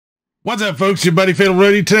What's up, folks? Your buddy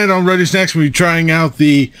Fatalroadie. Tonight on Roadie Snacks, we'll be trying out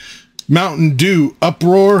the Mountain Dew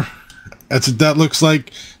Uproar. That's what that looks like.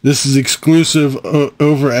 This is exclusive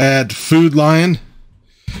over at Food Lion.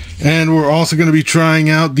 And we're also going to be trying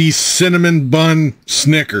out the Cinnamon Bun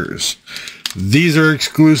Snickers. These are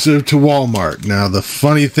exclusive to Walmart. Now, the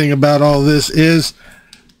funny thing about all this is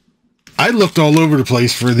I looked all over the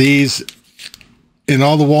place for these in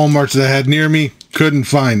all the Walmarts that I had near me. Couldn't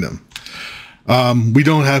find them. We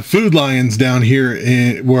don't have Food Lions down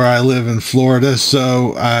here where I live in Florida,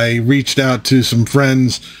 so I reached out to some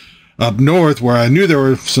friends up north where I knew there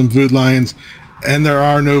were some Food Lions, and there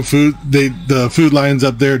are no food. The Food Lions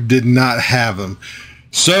up there did not have them.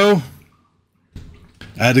 So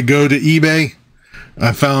I had to go to eBay.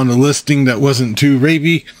 I found a listing that wasn't too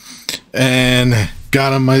rapey and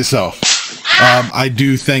got them myself. I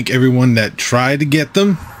do thank everyone that tried to get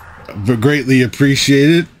them. Greatly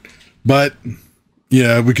appreciate it. But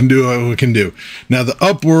yeah, we can do what we can do. Now the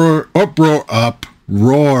Uproar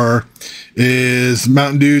is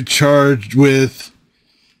Mountain Dew charged with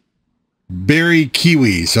berry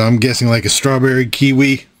kiwi. So I'm guessing like a strawberry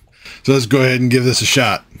kiwi. So let's go ahead and give this a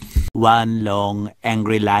shot. One long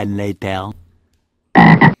angry line later.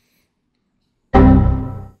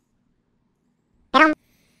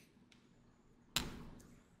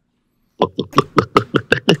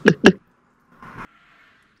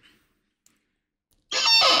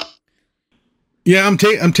 Yeah, I'm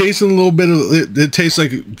tasting a little bit of it. It tastes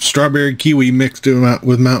like strawberry kiwi mixed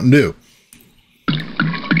with Mountain Dew.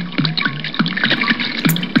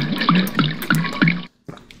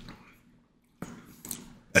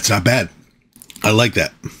 That's not bad. I like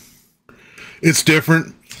that. It's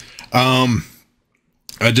different. I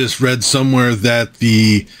just read somewhere that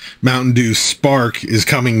the Mountain Dew Spark is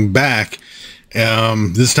coming back.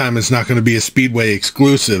 This time it's not going to be a Speedway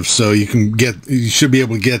exclusive, so you should be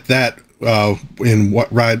able to get that in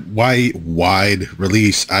wide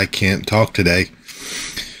release. I can't talk today.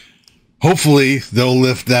 Hopefully they'll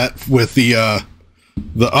lift that with the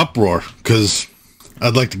Uproar, because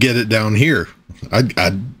I'd like to get it down here.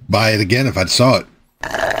 I'd buy it again if I saw it.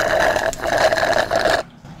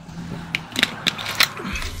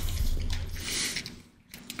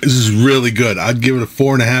 This is really good. I'd give it a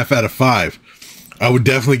 4.5 out of 5. I would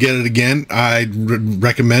definitely get it again. I'd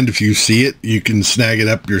recommend, if you see it, you can snag it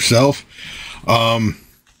up yourself. You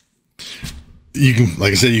can,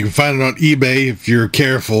 like I said, you can find it on eBay if you're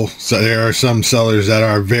careful. So there are some sellers that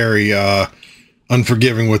are very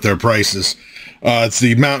unforgiving with their prices. It's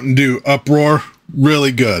the Mountain Dew Uproar.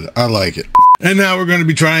 Really good. I like it. And now we're going to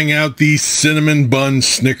be trying out the Cinnamon Bun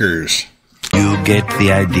Snickers. You get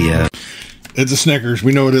the idea. It's a Snickers.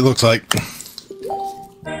 We know what it looks like.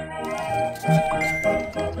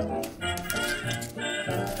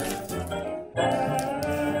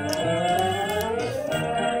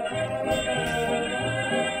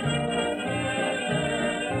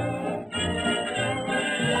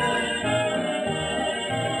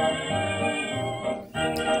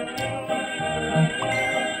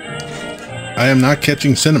 I am not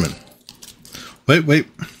catching cinnamon. Wait.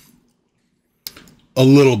 A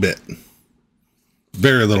little bit.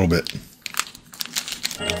 Very little bit.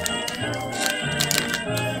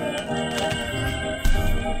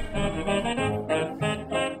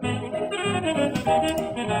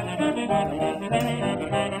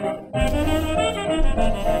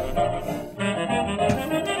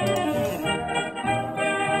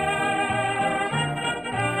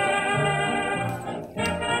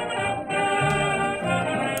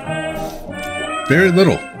 Very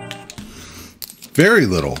little. Very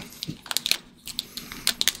little.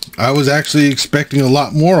 I was actually expecting a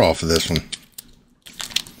lot more off of this one.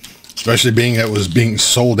 Especially being that it was being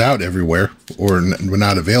sold out everywhere or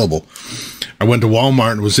not available. I went to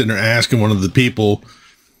Walmart and was sitting there asking one of the people,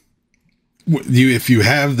 if you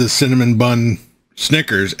have the Cinnamon Bun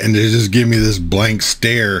Snickers, and they just give me this blank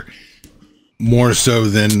stare more so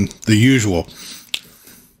than the usual.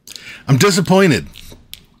 I'm disappointed.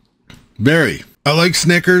 Very. I like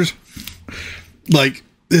Snickers. Like,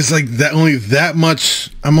 it's like that, only that much.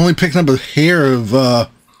 I'm only picking up a hair of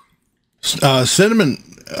cinnamon.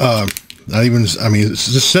 Not even, I mean,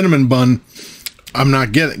 it's just cinnamon bun. I'm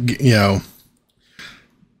not getting, you know.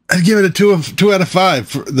 I'd give it a 2 out of 5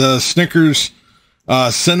 for the Snickers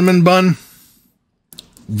cinnamon bun.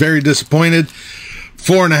 Very disappointed.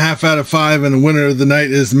 4.5 out of 5, and the winner of the night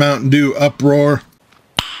is Mountain Dew Uproar.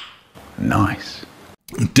 Nice.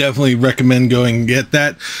 Definitely recommend going and get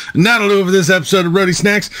that. And that'll do it for this episode of Roadie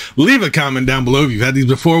Snacks. Leave a comment down below if you've had these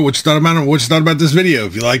before, what you thought about them, what you thought about this video.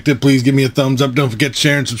 If you liked it, please give me a thumbs up. Don't forget to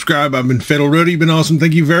share and subscribe. I've been Fatalroadie. You've been awesome.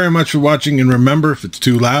 Thank you very much for watching. And remember, if it's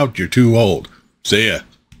too loud, you're too old. See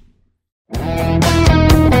ya.